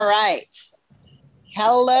right.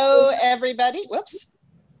 Hello, everybody. Whoops.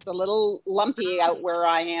 It's a little lumpy out where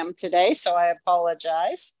I am today, so I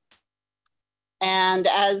apologize. And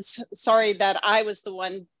sorry that I was the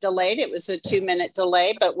one delayed. It was a 2-minute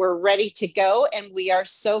delay, but we're ready to go. And we are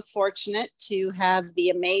so fortunate to have the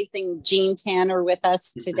amazing Jean Tanner with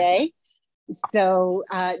us today. So,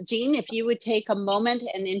 Jean, if you would take a moment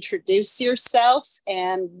and introduce yourself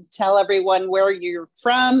and tell everyone where you're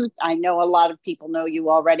from. I know a lot of people know you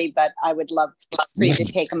already, but I would love for you to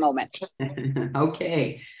take a moment.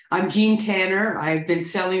 Okay. I'm Jean Tanner. I've been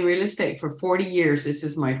selling real estate for 40 years. This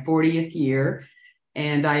is my 40th year.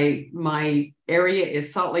 And my area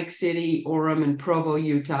is Salt Lake City, Orem, and Provo,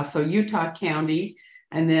 Utah. So Utah County,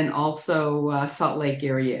 and then also Salt Lake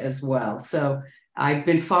area as well. So I've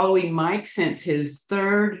been following Mike since his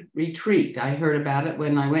third retreat. I heard about it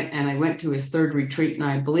when I went to his third retreat, and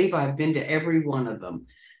I believe I've been to every one of them.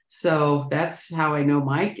 So that's how I know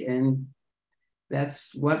Mike, and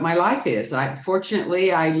that's what my life is.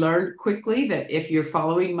 Fortunately, I learned quickly that if you're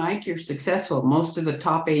following Mike, you're successful. Most of the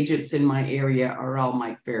top agents in my area are all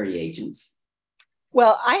Mike Ferry agents.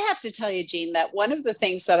 Well, I have to tell you, Jean, that one of the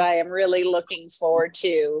things that I am really looking forward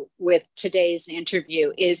to with today's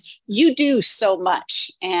interview is you do so much,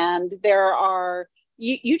 and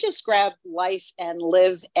you just grab life and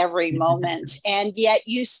live every moment, and yet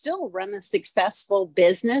you still run a successful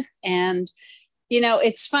business. And,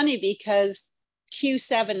 it's funny because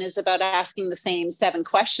Q7 is about asking the same 7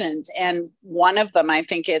 questions. And one of them, I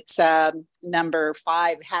think it's number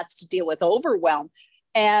 5, has to deal with overwhelm.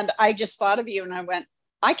 And I just thought of you and I went,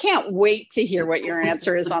 I can't wait to hear what your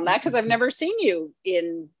answer is on that, because I've never seen you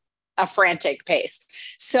in a frantic pace.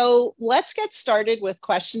 So let's get started with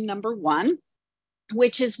question number 1,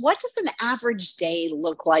 which is, what does an average day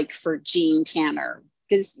look like for Jean Tanner?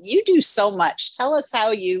 Because you do so much. Tell us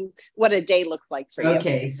what a day looks like for you.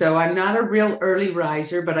 Okay, so I'm not a real early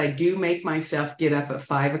riser, but I do make myself get up at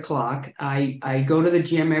 5 o'clock. I go to the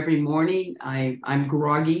gym every morning. I'm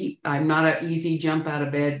groggy. I'm not an easy jump out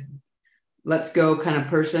of bed, let's go kind of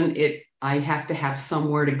person. I have to have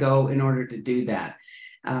somewhere to go in order to do that.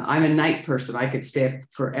 I'm a night person. I could stay up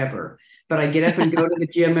forever. But I get up and go to the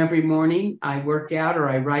gym every morning. I work out or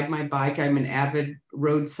I ride my bike. I'm an avid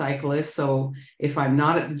road cyclist. So if I'm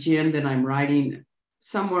not at the gym, then I'm riding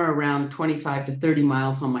somewhere around 25 to 30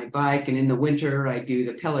 miles on my bike. And in the winter, I do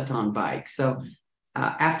the Peloton bike. So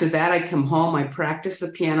after that, I come home. I practice the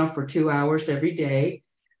piano for 2 hours every day.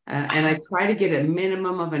 And I try to get a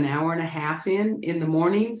minimum of an hour and a half in the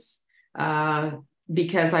mornings.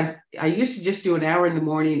 Because I used to just do an hour in the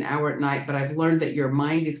morning, an hour at night, but I've learned that your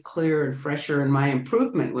mind is clearer and fresher, and my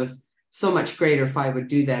improvement was so much greater if I would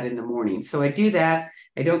do that in the morning. So I do that.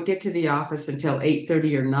 I don't get to the office until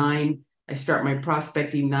 8:30 or 9. I start my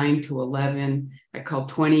prospecting 9 to 11. I call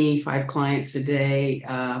 25 clients a day.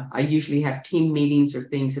 I usually have team meetings or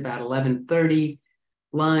things about 11:30,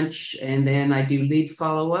 lunch, and then I do lead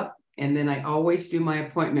follow-up. And then I always do my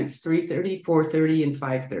appointments 3:30, 4:30, and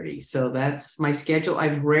 5:30. So that's my schedule.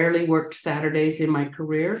 I've rarely worked Saturdays in my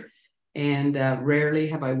career, and rarely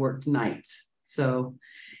have I worked nights. So,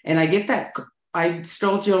 and I get that. I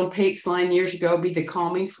stole Joan Pate's line years ago, be the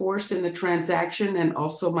calming force in the transaction and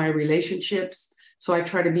also my relationships. So I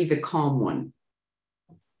try to be the calm one.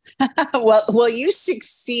 Well, you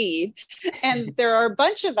succeed. And there are a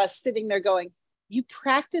bunch of us sitting there going, you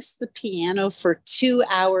practice the piano for 2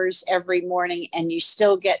 hours every morning and you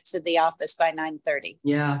still get to the office by 9:30.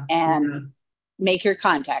 Yeah. And make your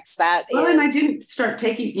contacts. And I didn't start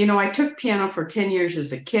taking, I took piano for 10 years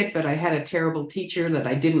as a kid, but I had a terrible teacher that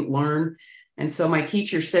I didn't learn. And so my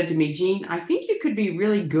teacher said to me, Jean, I think you could be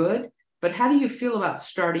really good, but how do you feel about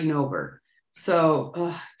starting over?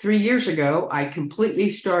 So 3 years ago, I completely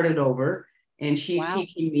started over. And she's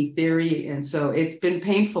teaching me theory. And so it's been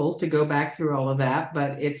painful to go back through all of that,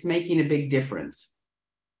 but it's making a big difference.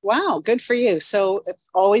 Wow, good for you. So it's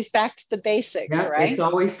always back to the basics, right? It's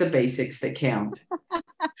always the basics that count.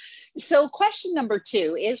 So question number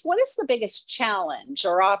 2 is, what is the biggest challenge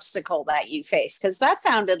or obstacle that you face? Because that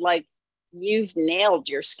sounded like you've nailed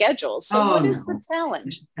your schedule. So what is the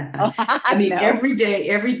challenge? I mean, every day,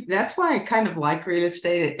 that's why I kind of like real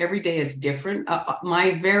estate. Every day is different.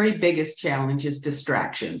 My very biggest challenge is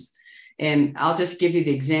distractions. And I'll just give you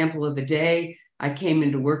the example of the day. I came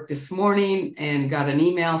into work this morning and got an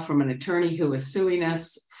email from an attorney who was suing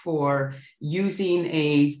us for using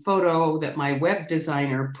a photo that my web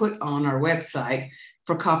designer put on our website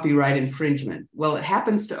for copyright infringement. Well, it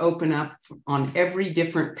happens to open up on every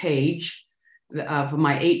different page of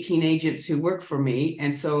my 18 agents who work for me.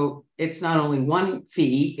 And so it's not only one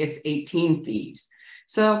fee, it's 18 fees.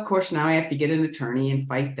 So of course now I have to get an attorney and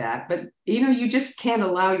fight that. But you just can't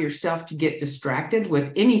allow yourself to get distracted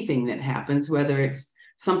with anything that happens, whether it's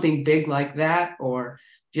something big like that or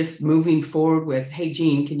just moving forward with, hey,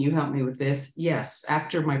 Jean, can you help me with this? Yes,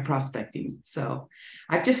 after my prospecting. So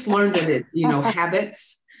I've just learned that your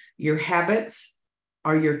habits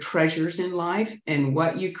are your treasures in life, and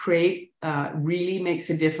what you create really makes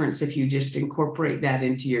a difference if you just incorporate that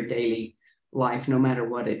into your daily life, no matter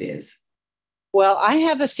what it is. Well, I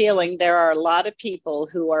have a feeling there are a lot of people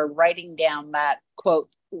who are writing down that quote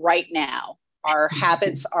right now. Our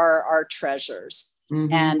habits are our treasures.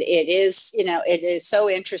 Mm-hmm. And it is so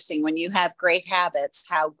interesting when you have great habits,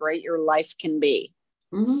 how great your life can be.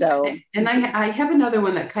 Mm-hmm. So, and I have another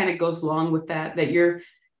one that kind of goes along with that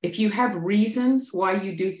if you have reasons why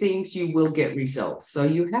you do things, you will get results. So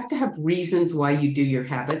you have to have reasons why you do your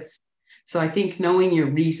habits. So I think knowing your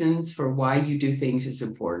reasons for why you do things is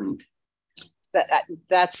important.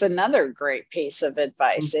 That's another great piece of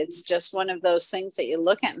advice. Mm-hmm. It's just one of those things that you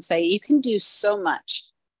look at and say, you can do so much.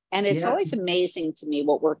 And it's always amazing to me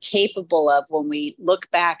what we're capable of when we look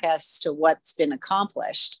back as to what's been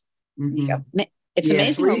accomplished. Mm-hmm. It's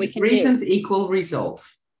amazing what we can do. Reasons equal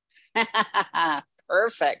results.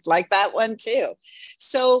 Perfect. Like that one too.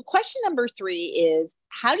 So question number 3 is,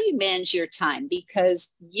 how do you manage your time?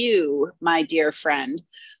 Because you, my dear friend,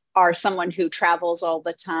 are someone who travels all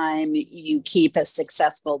the time. You keep a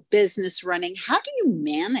successful business running. How do you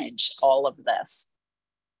manage all of this?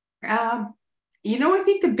 I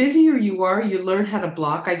think the busier you are, you learn how to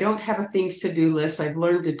block. I don't have a things to do list. I've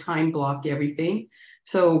learned to time block everything.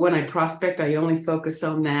 So when I prospect, I only focus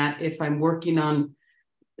on that. If I'm working on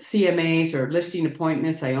CMAs or listing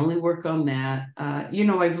appointments, I only work on that.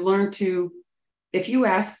 I've learned to, if you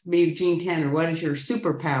asked me, Jean Tanner, what is your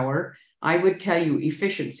superpower? I would tell you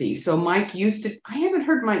efficiency. So Mike I haven't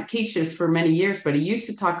heard Mike teach this for many years, but he used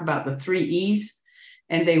to talk about the 3 E's.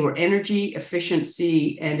 And they were energy,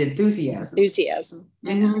 efficiency, and enthusiasm.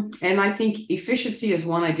 Mm-hmm. And I think efficiency is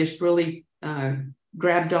one I just really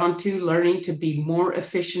grabbed onto, learning to be more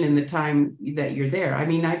efficient in the time that you're there. I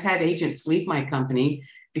mean, I've had agents leave my company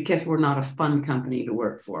because we're not a fun company to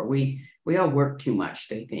work for. We all work too much,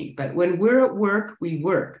 they think. But when we're at work, we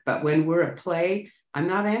work. But when we're at play, I'm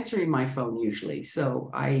not answering my phone usually.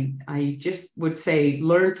 So I just would say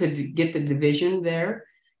learn to get the division there.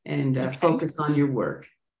 And focus on your work.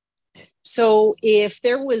 So if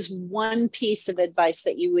there was one piece of advice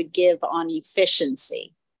that you would give on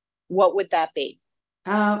efficiency, what would that be?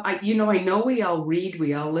 I know we all read,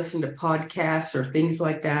 we all listen to podcasts or things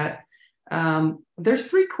like that. There's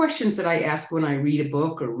 3 questions that I ask when I read a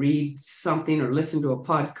book or read something or listen to a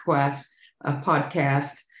podcast.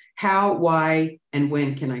 How, why, and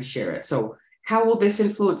when can I share it? So how will this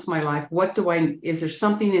influence my life? Is there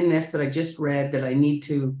something in this that I just read that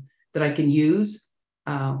that I can use?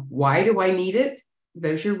 Why do I need it?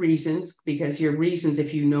 There's your reasons, because your reasons,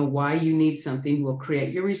 if you know why you need something, will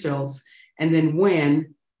create your results. And then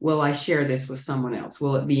when will I share this with someone else?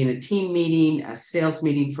 Will it be in a team meeting, a sales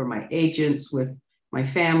meeting for my agents, with my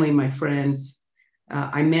family, my friends?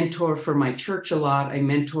 I mentor for my church a lot. I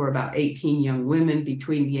mentor about 18 young women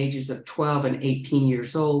between the ages of 12 and 18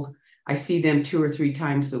 years old. I see them 2 or 3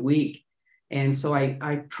 times a week. And so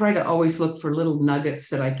I try to always look for little nuggets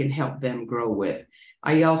that I can help them grow with.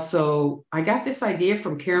 I got this idea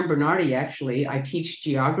from Karen Bernardi, actually. I teach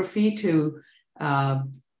geography to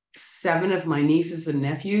 7 of my nieces and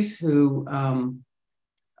nephews who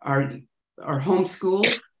are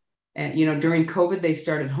homeschooled. And, during COVID, they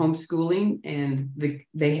started homeschooling, and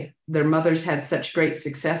their mothers had such great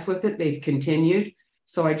success with it. They've continued.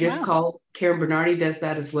 So I just called. Karen Bernardi does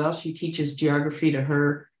that as well. She teaches geography to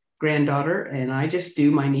her granddaughter, and I just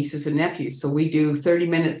do my nieces and nephews. So we do 30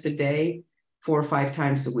 minutes a day, 4 or 5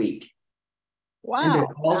 times a week. Wow. And they're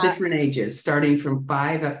all different ages, starting from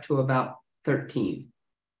 5 up to about 13.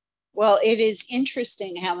 Well, it is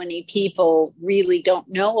interesting how many people really don't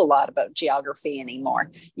know a lot about geography anymore.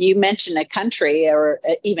 You mention a country or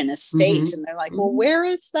even a state, mm-hmm. and they're like, well, where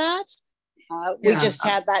is that? We just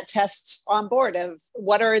had that test on board of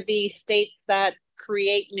what are the states that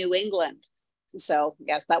create New England. So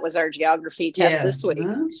yes, that was our geography test this week.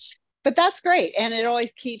 Uh-huh. But that's great. And it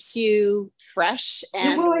always keeps you fresh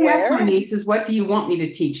and I asked my nieces, what do you want me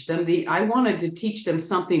to teach them? I wanted to teach them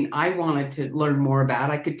something I wanted to learn more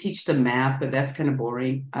about. I could teach them math, but that's kind of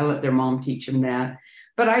boring. I let their mom teach them that.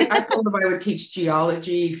 But I told them I would teach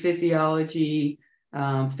geology, physiology,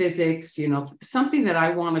 physics, something that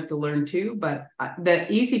I wanted to learn too. But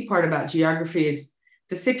the easy part about geography is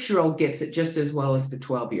the 6-year-old gets it just as well as the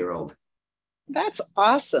 12-year-old. That's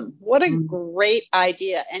awesome. What a Mm, great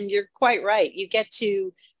idea. And you're quite right. You get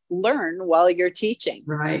to learn while you're teaching.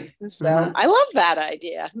 right. So Uh-huh. I love that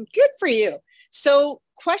idea. Good for you. So,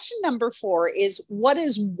 question number 4 is, what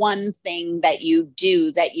is one thing that you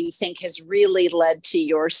do that you think has really led to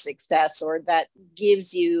your success, or that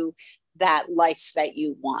gives you that life that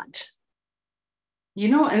you want?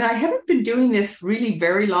 And I haven't been doing this really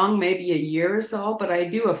very long, maybe a year or so, but I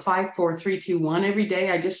do a 5, 4, 3, 2, 1 every day.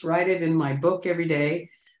 I just write it in my book every day.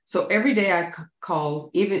 So every day I call,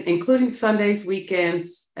 even including Sundays,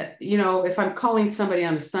 weekends. If I'm calling somebody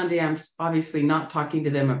on a Sunday, I'm obviously not talking to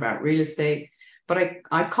them about real estate, but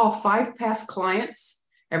I call 5 past clients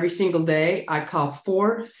every single day. I call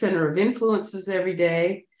 4 center of influences every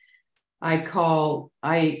day.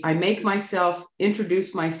 I make myself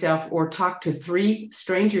introduce myself or talk to 3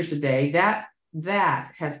 strangers a day.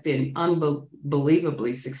 That has been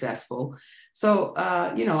unbelievably successful. So,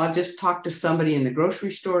 I'll just talk to somebody in the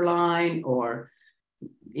grocery store line, or,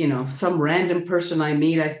 some random person I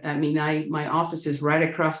meet. My office is right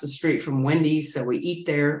across the street from Wendy's, so we eat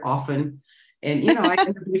there often. And, I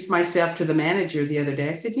introduced myself to the manager the other day.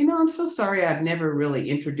 I said, I'm so sorry I've never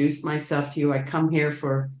really introduced myself to you. I come here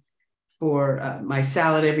for my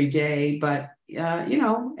salad every day, but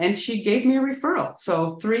and she gave me a referral.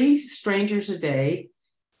 So 3 strangers a day.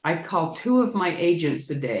 I call 2 of my agents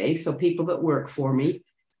a day, so people that work for me,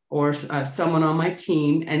 or someone on my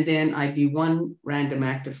team, and then I do 1 random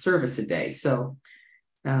act of service a day. So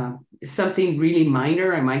something really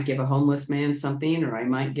minor, I might give a homeless man something, or I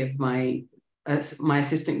might give my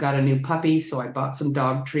assistant got a new puppy, so I bought some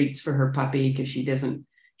dog treats for her puppy because she didn't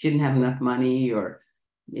have enough money, or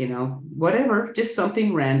whatever, just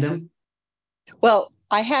something random. Well,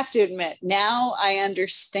 I have to admit, now I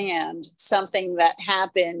understand something that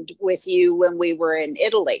happened with you when we were in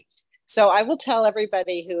Italy. So I will tell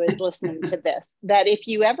everybody who is listening to this that if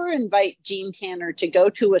you ever invite Jean Tanner to go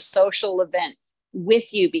to a social event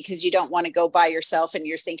with you because you don't want to go by yourself and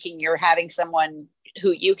you're thinking you're having someone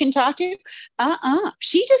who you can talk to,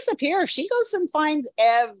 she disappears. She goes and finds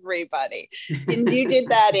everybody. And you did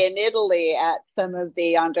that in Italy at some of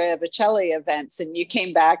the Andrea Bocelli events, and you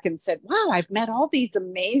came back and said, wow, I've met all these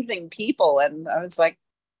amazing people. And I was like,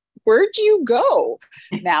 where'd you go?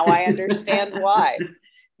 Now I understand why.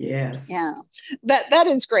 Yes. Yeah, that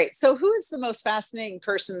is great. So who is the most fascinating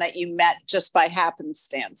person that you met just by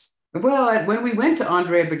happenstance? Well, when we went to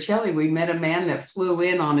Andrea Bocelli, we met a man that flew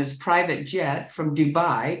in on his private jet from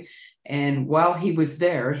Dubai. And while he was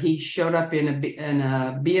there, he showed up in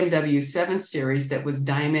a BMW 7 Series that was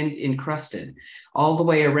diamond encrusted all the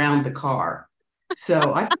way around the car.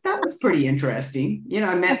 So I thought that was pretty interesting.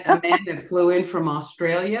 I met a man that flew in from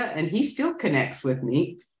Australia, and he still connects with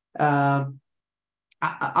me. Uh,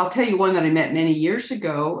 I'll tell you one that I met many years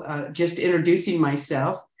ago, just introducing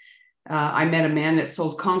myself. I met a man that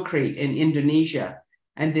sold concrete in Indonesia.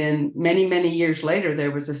 And then many, many years later, there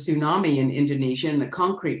was a tsunami in Indonesia, and the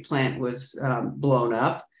concrete plant was blown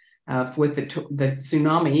up with the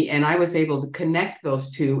tsunami. And I was able to connect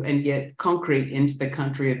those two and get concrete into the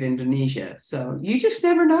country of Indonesia. So you just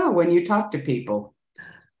never know when you talk to people.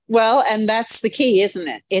 Well, and that's the key, isn't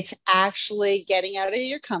it? It's actually getting out of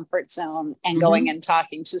your comfort zone and going Mm-hmm. and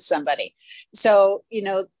talking to somebody. So,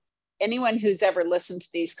 anyone who's ever listened to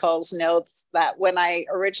these calls knows that when I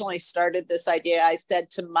originally started this idea, I said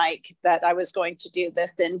to Mike that I was going to do this.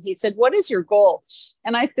 And he said, what is your goal?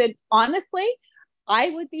 And I said, honestly, I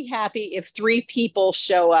would be happy if 3 people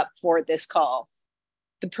show up for this call.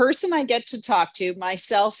 The person I get to talk to,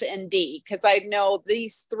 myself and Dee, because I know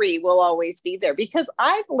these 3 will always be there because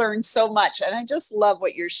I've learned so much and I just love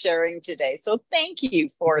what you're sharing today. So thank you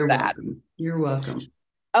for You're that. welcome. You're welcome.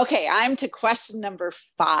 Okay, I'm to question number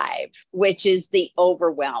 5, which is the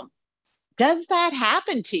overwhelm. Does that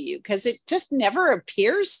happen to you? Because it just never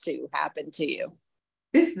appears to happen to you.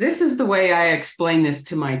 This is the way I explain this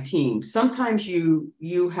to my team. Sometimes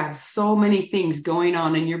you have so many things going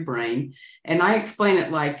on in your brain, and I explain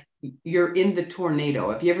it like you're in the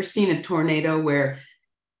tornado. Have you ever seen a tornado where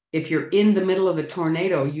if you're in the middle of a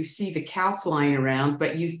tornado, you see the cow flying around,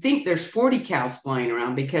 but you think there's 40 cows flying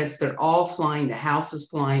around because they're all flying, the house is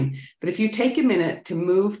flying. But if you take a minute to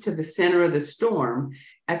move to the center of the storm,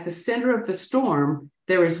 at the center of the storm,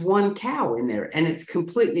 there is 1 cow in there and it's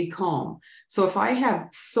completely calm. So if I have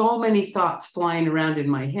so many thoughts flying around in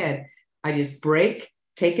my head, I just break,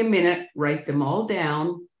 take a minute, write them all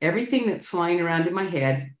down, everything that's flying around in my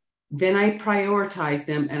head. Then I prioritize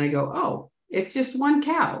them and I go, oh, it's just 1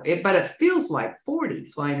 cow, but it feels like 40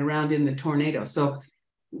 flying around in the tornado. So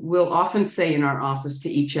we'll often say in our office to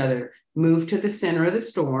each other, move to the center of the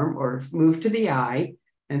storm or move to the eye.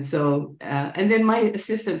 And so, and then my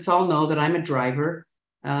assistants all know that I'm a driver.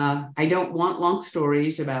 I don't want long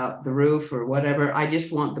stories about the roof or whatever. I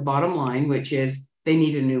just want the bottom line, which is they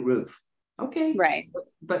need a new roof. Okay. Right.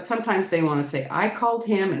 But sometimes they want to say, I called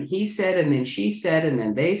him and he said, and then she said, and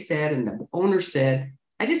then they said, and the owner said.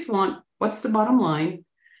 I just want, what's the bottom line?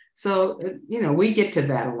 So, we get to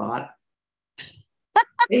that a lot.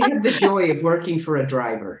 They have the joy of working for a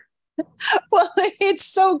driver. Well, it's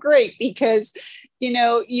so great because,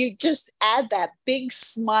 you just add that big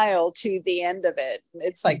smile to the end of it.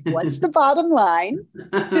 It's like, what's the bottom line?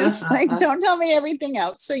 It's like, don't tell me everything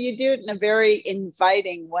else. So you do it in a very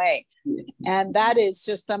inviting way. And that is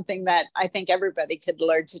just something that I think everybody could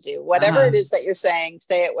learn to do. Whatever it is that you're saying,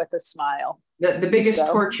 say it with a smile. The biggest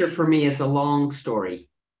torture for me is a long story.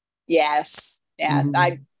 Yes. Yeah.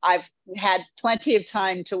 Mm-hmm. I've had plenty of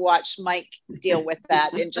time to watch Mike deal with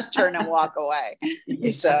that and just turn and walk away. Yeah.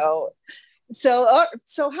 So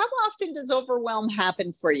how often does overwhelm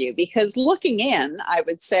happen for you? Because looking in, I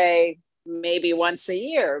would say maybe once a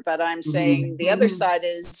year, but I'm saying the other side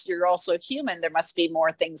is you're also human. There must be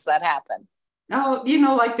more things that happen. Oh,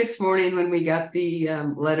 like this morning when we got the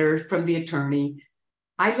letter from the attorney,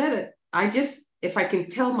 if I can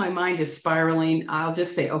tell my mind is spiraling, I'll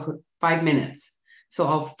just say, 5 minutes. So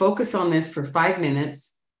I'll focus on this for 5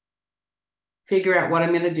 minutes, figure out what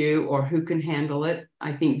I'm going to do or who can handle it.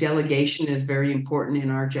 I think delegation is very important in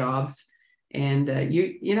our jobs. And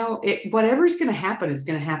whatever's going to happen is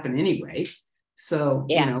going to happen anyway. So,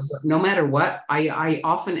 no matter what, I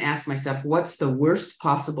often ask myself, what's the worst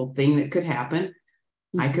possible thing that could happen?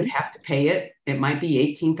 Mm-hmm. I could have to pay it. It might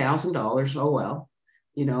be $18,000. Oh, well.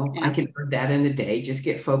 I can earn that in a day, just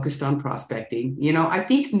get focused on prospecting. I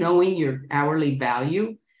think knowing your hourly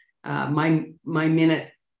value, my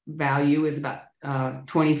minute value is about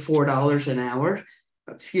 $24 an hour,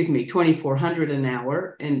 $2,400 an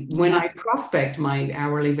hour. And when I prospect, my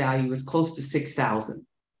hourly value is close to $6,000.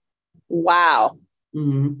 Wow.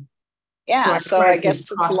 Mm-hmm. Yeah. So I guess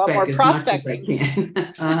it's a lot more prospecting.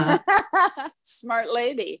 Smart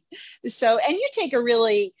lady. So, and you take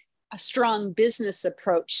a strong business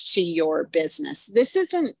approach to your business. This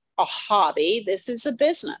isn't a hobby. This is a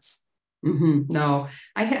business. Mm-hmm. No,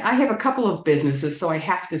 I have a couple of businesses, so I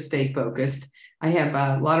have to stay focused. I have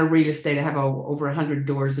a lot of real estate. I have over 100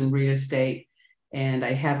 doors in real estate, and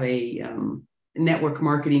I have a network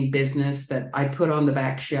marketing business that I put on the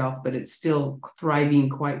back shelf, but it's still thriving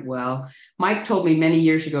quite well. Mike told me many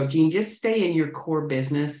years ago, Jean, just stay in your core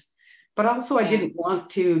business. But also I didn't want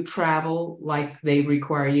to travel like they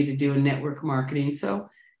require you to do in network marketing. So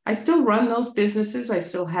I still run those businesses. I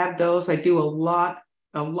still have those. I do a lot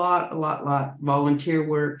volunteer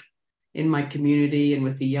work in my community and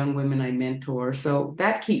with the young women I mentor. So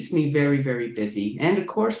that keeps me very, very busy. And of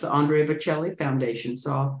course, the Andrea Bocelli Foundation.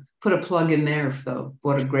 So I'll put a plug in there. So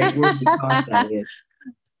what a great word because that is.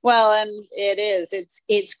 Well, and it is.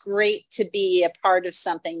 It's great to be a part of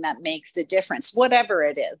something that makes a difference, whatever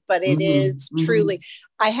it is. But it is truly,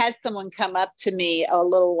 I had someone come up to me a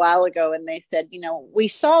little while ago and they said, we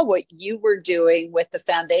saw what you were doing with the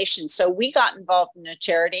foundation. So we got involved in a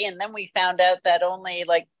charity. And then we found out that only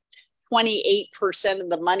like 28% of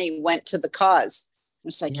the money went to the cause.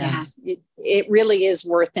 It's like, it really is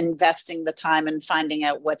worth investing the time and finding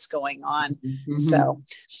out what's going on. Mm-hmm. So,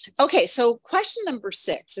 okay. So question number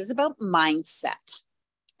 6 is about mindset.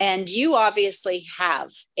 And you obviously have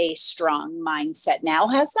a strong mindset now.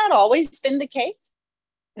 Has that always been the case?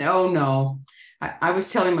 Oh, no. I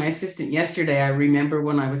was telling my assistant yesterday, I remember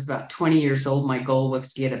when I was about 20 years old, my goal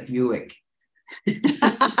was to get a Buick.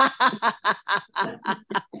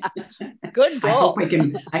 Good goal.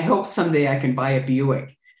 I hope someday I can buy a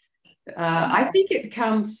Buick. Wow. I think it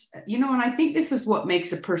comes, and I think this is what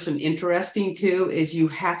makes a person interesting too, is you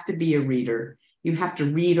have to be a reader. You have to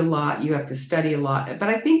read a lot. You have to study a lot. But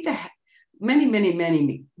I think that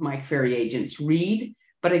many Mike Ferry agents read,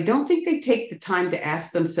 but I don't think they take the time to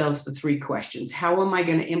ask themselves the 3 questions. How am I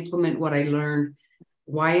going to implement what I learned?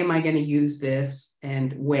 Why am I going to use this?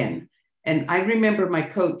 And when? And I remember my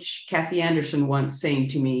coach, Kathy Anderson, once saying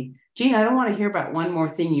to me, Jean, I don't want to hear about one more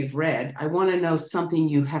thing you've read. I want to know something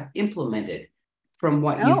you have implemented from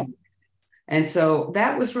what you've read. And so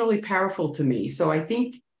that was really powerful to me. So I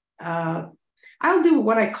think I'll do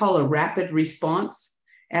what I call a rapid response.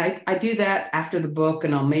 And I do that after the book,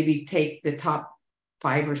 and I'll maybe take the top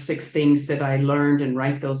 5 or 6 things that I learned and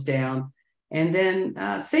write those down. And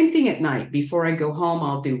then same thing at night. Before I go home,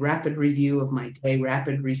 I'll do rapid review of my day,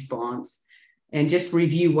 rapid response, and just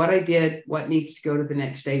review what I did, what needs to go to the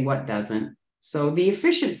next day, what doesn't. So the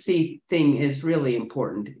efficiency thing is really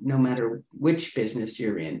important, no matter which business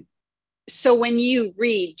you're in. So when you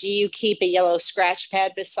read, do you keep a yellow scratch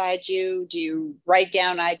pad beside you? Do you write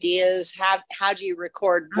down ideas? How do you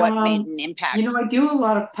record what made an impact? I do a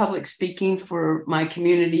lot of public speaking for my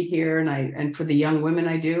community here, and for the young women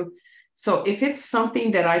I do. So if it's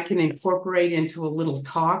something that I can incorporate into a little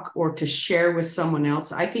talk or to share with someone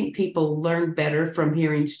else, I think people learn better from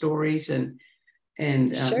hearing stories and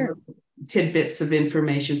Sure. tidbits of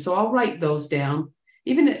information. So I'll write those down.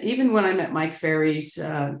 Even when I'm at Mike Ferry's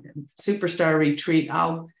superstar retreat,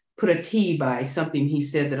 I'll put a T by something he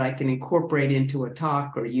said that I can incorporate into a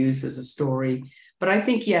talk or use as a story. But I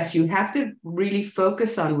think, yes, you have to really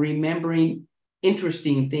focus on remembering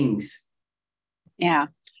interesting things. Yeah.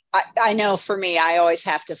 I know for me, I always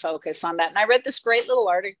have to focus on that. And I read this great little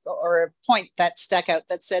article or a point that stuck out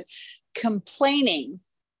that said, complaining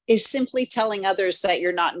is simply telling others that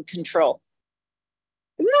you're not in control.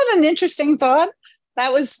 Isn't that an interesting thought?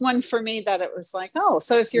 That was one for me that it was like, oh,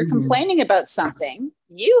 so if you're complaining about something,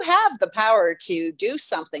 you have the power to do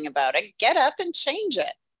something about it. Get up and change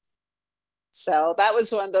it. So that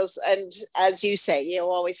was one of those. And as you say, you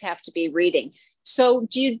always have to be reading. So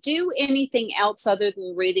do you do anything else other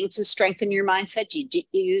than reading to strengthen your mindset? Do you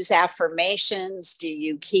use affirmations? Do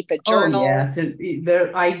you keep a Oh, journal? yes. And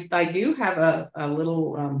I do have a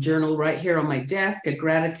little journal right here on my desk, a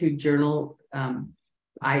gratitude journal.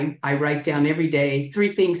 I write down every day 3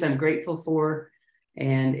 things I'm grateful for.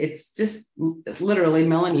 And it's just literally,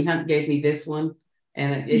 Melanie Hunt gave me this one.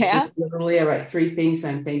 And it's just literally, I write 3 things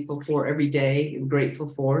I'm thankful for every day and grateful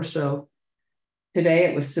for. So today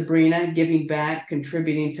it was Sabrina, giving back,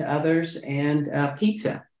 contributing to others, and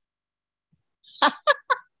pizza.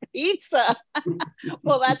 Pizza.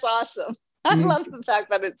 Well, that's awesome. I love the fact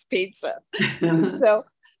that it's pizza. So,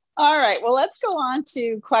 all right. Well, let's go on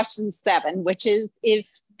to question 7, which is, if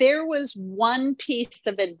there was one piece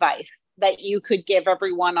of advice that you could give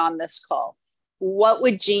everyone on this call, what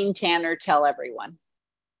would Jean Tanner tell everyone?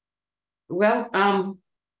 Well,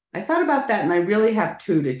 I thought about that, and I really have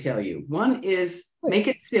 2 to tell you. One is, make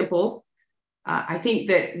it simple. I think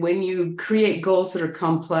that when you create goals that are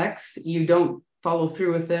complex, you don't follow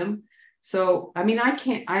through with them. So, I mean,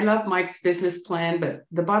 I love Mike's business plan, but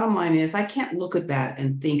the bottom line is I can't look at that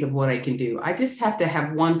and think of what I can do. I just have to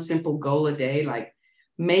have one simple goal a day, like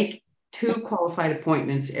make 2 qualified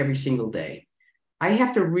appointments every single day. I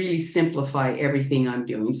have to really simplify everything I'm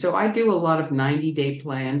doing. So I do a lot of 90-day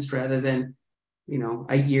plans rather than,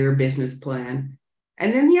 a year business plan.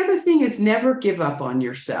 And then the other thing is, never give up on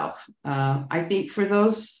yourself. I think for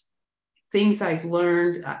those things I've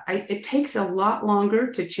learned, it takes a lot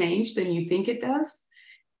longer to change than you think it does.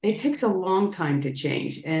 It takes a long time to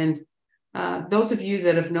change. And those of you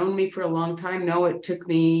that have known me for a long time know it took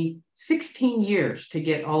me 16 years to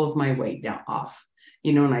get all of my weight off.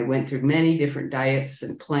 And I went through many different diets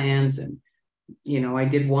and plans, and, I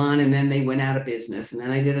did one and then they went out of business, and then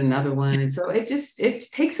I did another one. And so it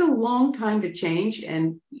takes a long time to change,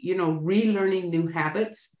 and, relearning new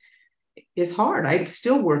habits is hard. I'm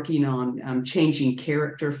still working on changing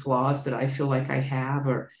character flaws that I feel like I have,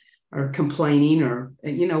 or complaining, or,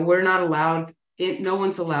 we're not allowed, no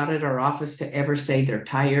one's allowed at our office to ever say they're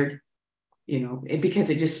tired. Because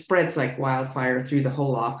it just spreads like wildfire through the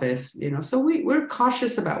whole office, so we're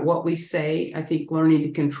cautious about what we say. I think learning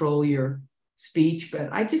to control your speech, but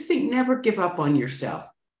I just think never give up on yourself.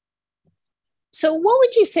 So what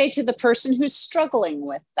would you say to the person who's struggling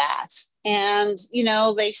with that? And,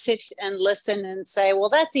 they sit and listen and say, well,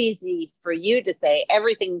 that's easy for you to say,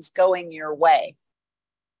 everything's going your way.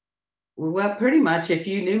 Well, pretty much, if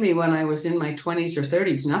you knew me when I was in my 20s or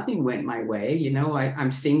 30s, nothing went my way.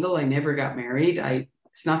 I'm single. I never got married.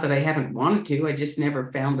 It's not that I haven't wanted to. I just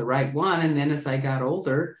never found the right one. And then as I got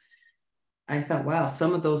older, I thought, wow,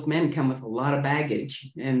 some of those men come with a lot of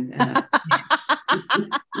baggage. And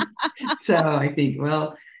so I think,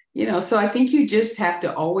 well, so I think you just have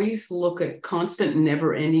to always look at constant,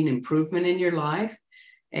 never-ending improvement in your life.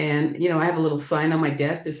 And, I have a little sign on my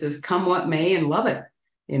desk that says, come what may and love it.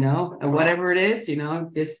 And whatever it is,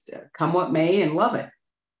 just come what may and love it.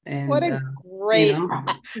 And what a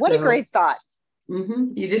great thought.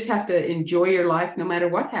 You just have to enjoy your life no matter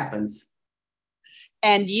what happens.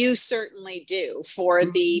 And you certainly do. For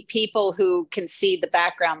the people who can see the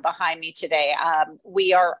background behind me today,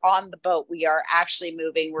 we are on the boat. We are actually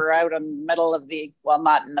moving. We're out in the middle of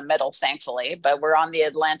not in the middle, thankfully, but we're on the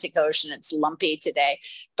Atlantic Ocean. It's lumpy today.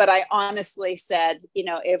 But I honestly said,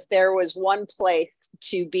 if there was one place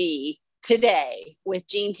to be today with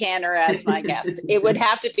Jean Tanner as my guest, it would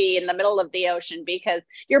have to be in the middle of the ocean, because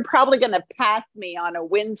you're probably going to pass me on a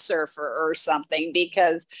windsurfer or something,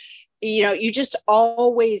 because you just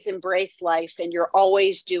always embrace life and you're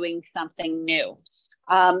always doing something new.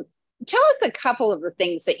 Tell us a couple of the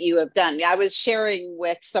things that you have done. I was sharing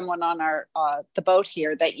with someone on our the boat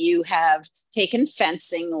here that you have taken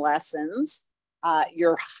fencing lessons.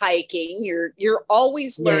 You're hiking. You're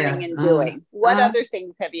always learning Yes. and doing. What other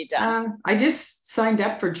things have you done? I just signed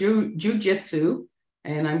up for jujitsu,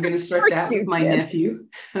 and I'm going to Of start course that with you my did. nephew.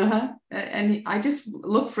 And I just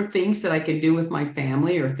look for things that I can do with my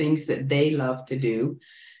family or things that they love to do,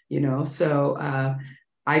 So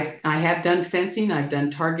I have done fencing. I've done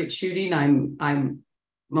target shooting. I'm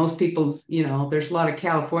most people, there's a lot of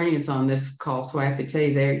Californians on this call, so I have to tell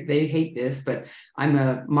you they hate this, but I'm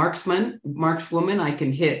a markswoman. I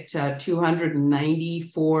can hit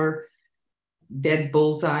 294 dead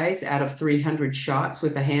bullseyes out of 300 shots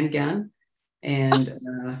with a handgun. And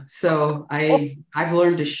so I've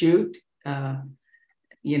learned to shoot, and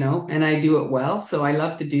I do it well. So I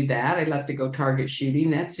love to do that. I love to go target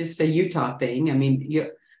shooting. That's just a Utah thing. I mean,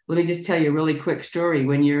 let me just tell you a really quick story.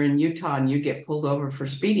 When you're in Utah and you get pulled over for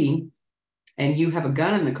speeding and you have a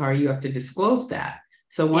gun in the car, you have to disclose that.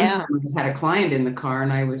 So one time I had a client in the car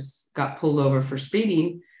and I got pulled over for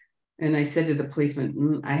speeding. And I said to the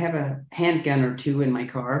policeman, I have a handgun or two in my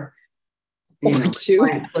car. Or two.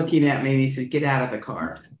 Client's looking at me and he said, get out of the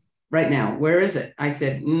car right now. Where is it? I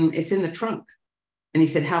said, it's in the trunk. And he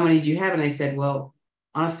said, how many do you have? And I said, well,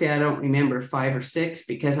 honestly, I don't remember, 5 or 6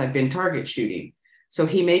 because I've been target shooting. So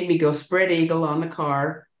he made me go spread eagle on the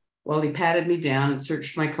car while he patted me down and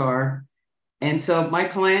searched my car. And so my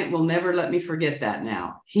client will never let me forget that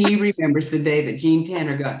now. He remembers the day that Gene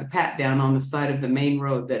Tanner got the pat down on the side of the main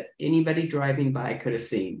road that anybody driving by could have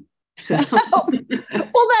seen. So Well,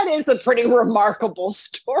 that is a pretty remarkable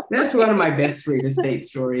story. That's one of my best real estate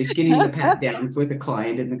stories, getting the pat down with a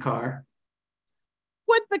client in the car.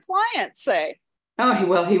 What'd the client say? Oh,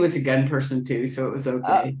 well, he was a gun person too, so it was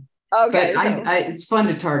okay. Okay. But it's fun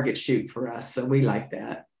to target shoot for us, so we like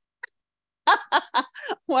that.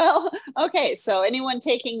 Well, okay. So anyone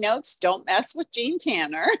taking notes, don't mess with Gene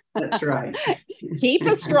Tanner. That's right. Keep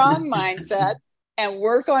a strong mindset and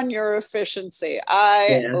work on your efficiency.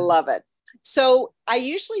 I love it. So I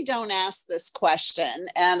usually don't ask this question,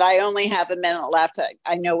 and I only have a minute left.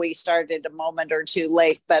 I know we started a moment or two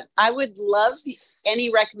late, but I would love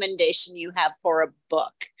any recommendation you have for a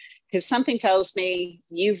book, because something tells me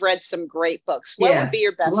you've read some great books. What would be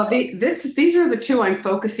your best book? These are the two I'm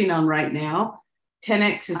focusing on right now.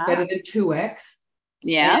 10x is better than 2x.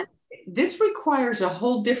 Yeah. And this requires a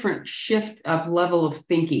whole different shift of level of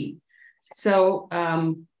thinking. So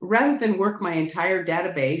rather than work my entire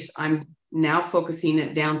database, I'm now focusing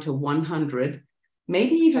it down to 100,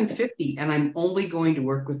 maybe even 50, and I'm only going to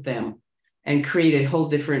work with them and create a whole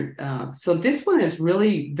different. So this one is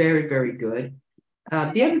really very, very good.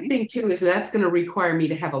 The other thing too is that's going to require me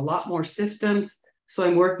to have a lot more systems. So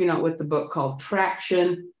I'm working on with the book called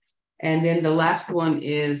Traction. And then the last one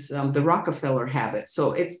is the Rockefeller Habit.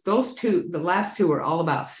 So it's those two, the last two are all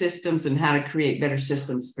about systems and how to create better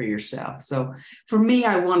systems for yourself. So for me,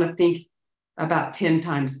 I want to think about 10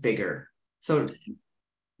 times bigger. So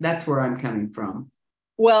that's where I'm coming from.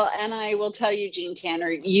 Well, and I will tell you, Gene Tanner,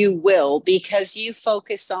 you will, because you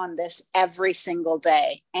focus on this every single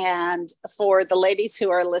day. And for the ladies who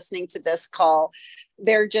are listening to this call,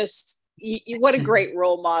 they're just, what a great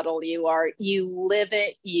role model you are. You live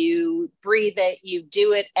it, you breathe it, you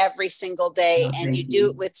do it every single day, and you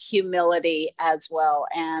do it with humility as well.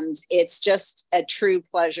 And it's just a true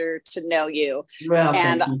pleasure to know you. Well,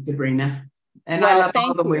 thank you, Sabrina. And I love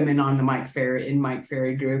all the women on the Mike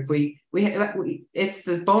Ferry group. We it's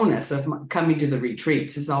the bonus of coming to the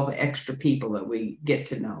retreats is all the extra people that we get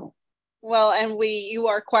to know. Well, and you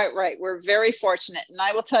are quite right. We're very fortunate. And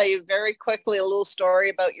I will tell you very quickly a little story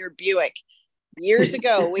about your Buick. Years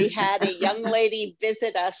ago, we had a young lady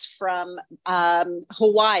visit us from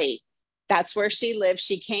Hawaii. That's where she lived.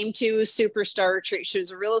 She came to a Superstar retreat. She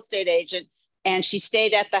was a real estate agent, and she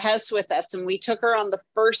stayed at the house with us. And we took her on the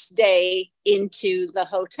first day into the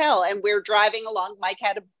hotel, and we were driving along. Mike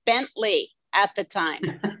had a Bentley at the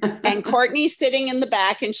time. And Courtney's sitting in the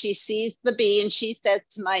back, and she sees the B, and she said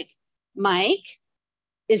to Mike,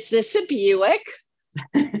 is this a Buick?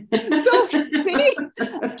 So see,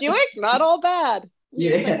 Buick, not all bad.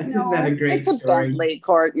 Yes, like, no, isn't that a great it's a story? Bentley,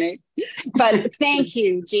 Courtney. But thank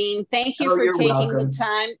you, Gene. Thank you for taking welcome. the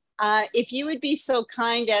time. If you would be so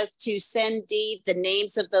kind as to send Dee the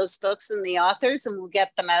names of those books and the authors, and we'll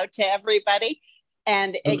get them out to everybody.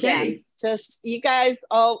 And again, just you guys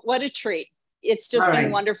all, what a treat. It's just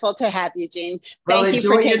been wonderful to have you, Gene. Thank you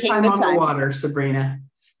for taking the time. On the water, Sabrina.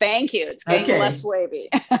 Thank you. It's getting Okay. less wavy.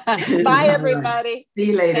 All Bye, right. everybody. See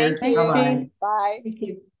you later. Thank Thanks, you. Bye-bye. Jane. Bye. Thank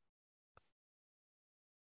you.